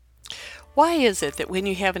Why is it that when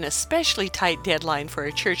you have an especially tight deadline for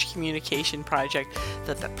a church communication project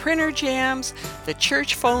that the printer jams, the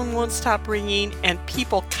church phone won't stop ringing, and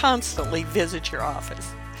people constantly visit your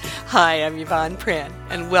office? Hi, I'm Yvonne Pren,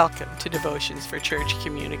 and welcome to Devotions for Church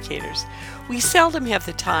Communicators. We seldom have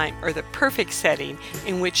the time or the perfect setting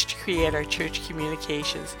in which to create our church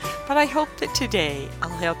communications, but I hope that today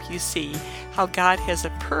I'll help you see how God has a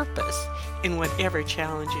purpose in whatever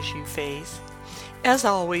challenges you face. As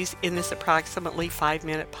always, in this approximately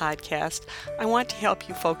 5-minute podcast, I want to help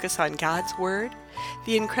you focus on God's Word,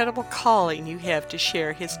 the incredible calling you have to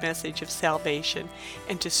share His message of salvation,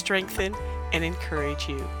 and to strengthen and encourage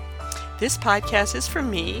you. This podcast is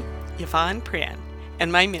from me, Yvonne Pren,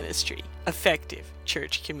 and my ministry, Effective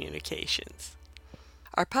Church Communications.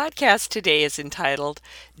 Our podcast today is entitled,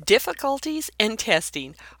 Difficulties and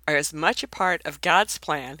Testing Are as Much a Part of God's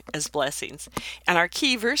Plan as Blessings. And our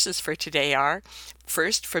key verses for today are,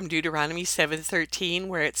 first from Deuteronomy 7:13,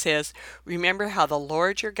 where it says, Remember how the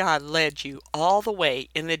Lord your God led you all the way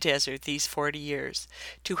in the desert these 40 years,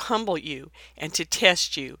 to humble you and to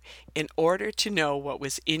test you in order to know what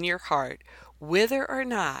was in your heart, whether or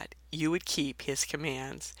not you would keep his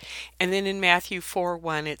commands. And then in Matthew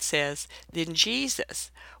 4:1 it says, Then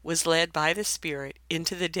Jesus was led by the Spirit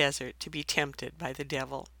into the desert to be tempted by the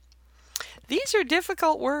devil. These are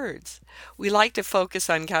difficult words. We like to focus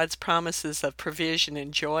on God's promises of provision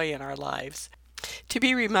and joy in our lives. To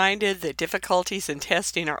be reminded that difficulties and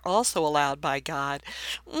testing are also allowed by God,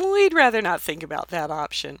 we'd rather not think about that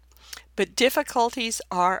option. But difficulties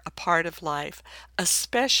are a part of life,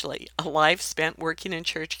 especially a life spent working in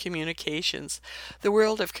church communications. The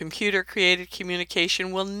world of computer-created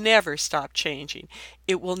communication will never stop changing.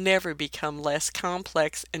 It will never become less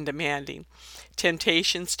complex and demanding.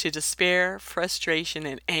 Temptations to despair, frustration,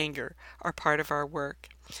 and anger are part of our work.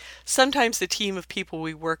 Sometimes the team of people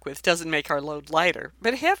we work with doesn't make our load lighter,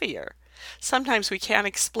 but heavier. Sometimes we can't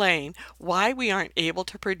explain why we aren't able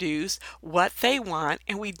to produce what they want,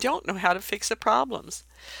 and we don't know how to fix the problems.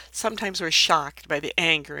 Sometimes we're shocked by the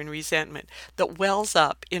anger and resentment that wells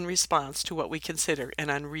up in response to what we consider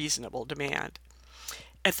an unreasonable demand.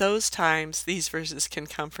 At those times, these verses can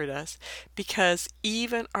comfort us because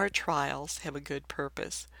even our trials have a good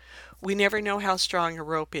purpose. We never know how strong a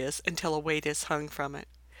rope is until a weight is hung from it.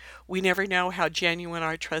 We never know how genuine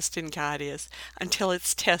our trust in God is until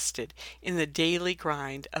it's tested in the daily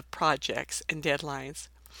grind of projects and deadlines.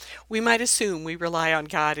 We might assume we rely on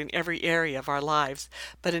God in every area of our lives,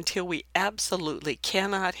 but until we absolutely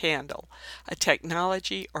cannot handle a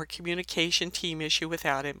technology or communication team issue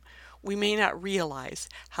without Him, we may not realize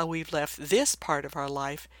how we've left this part of our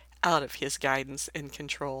life out of His guidance and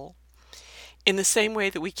control. In the same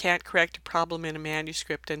way that we can't correct a problem in a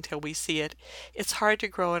manuscript until we see it, it's hard to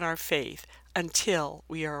grow in our faith until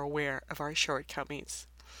we are aware of our shortcomings.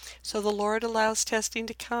 So the Lord allows testing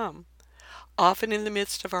to come, often in the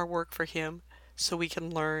midst of our work for Him, so we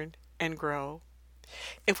can learn and grow.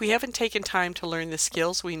 If we haven't taken time to learn the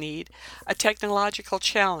skills we need, a technological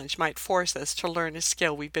challenge might force us to learn a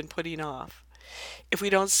skill we've been putting off. If we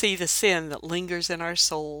don't see the sin that lingers in our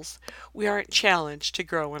souls, we aren't challenged to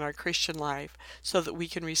grow in our Christian life so that we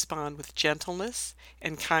can respond with gentleness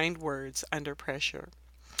and kind words under pressure.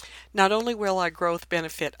 Not only will our growth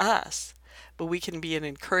benefit us, but we can be an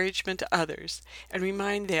encouragement to others and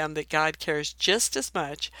remind them that God cares just as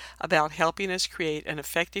much about helping us create an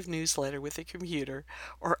effective newsletter with a computer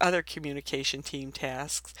or other communication team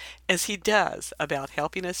tasks as He does about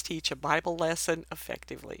helping us teach a Bible lesson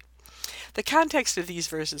effectively. The context of these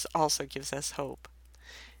verses also gives us hope.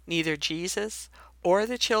 Neither Jesus or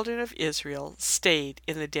the children of Israel stayed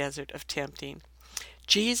in the desert of tempting.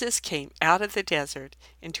 Jesus came out of the desert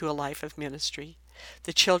into a life of ministry.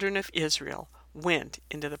 The children of Israel went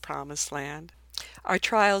into the promised land. Our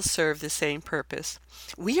trials serve the same purpose.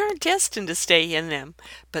 We aren't destined to stay in them,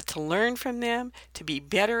 but to learn from them, to be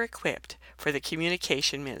better equipped for the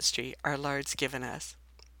communication ministry our Lord's given us.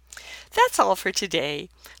 That's all for today.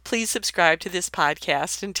 Please subscribe to this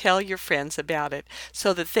podcast and tell your friends about it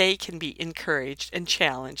so that they can be encouraged and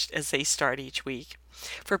challenged as they start each week.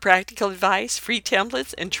 For practical advice, free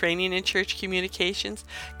templates, and training in church communications,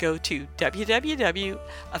 go to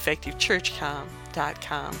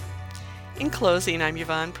www.effectivechurchcom.com. In closing, I'm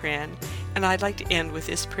Yvonne Pren, and I'd like to end with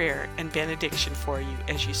this prayer and benediction for you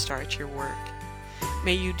as you start your work.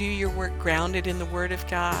 May you do your work grounded in the Word of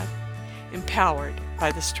God, empowered by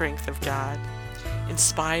the strength of God,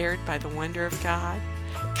 inspired by the wonder of God,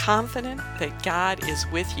 confident that God is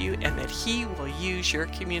with you and that He will use your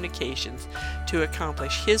communications to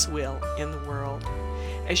accomplish His will in the world.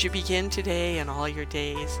 As you begin today and all your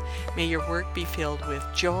days, may your work be filled with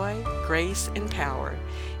joy, grace, and power.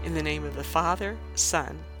 In the name of the Father,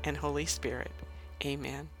 Son, and Holy Spirit.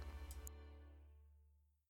 Amen.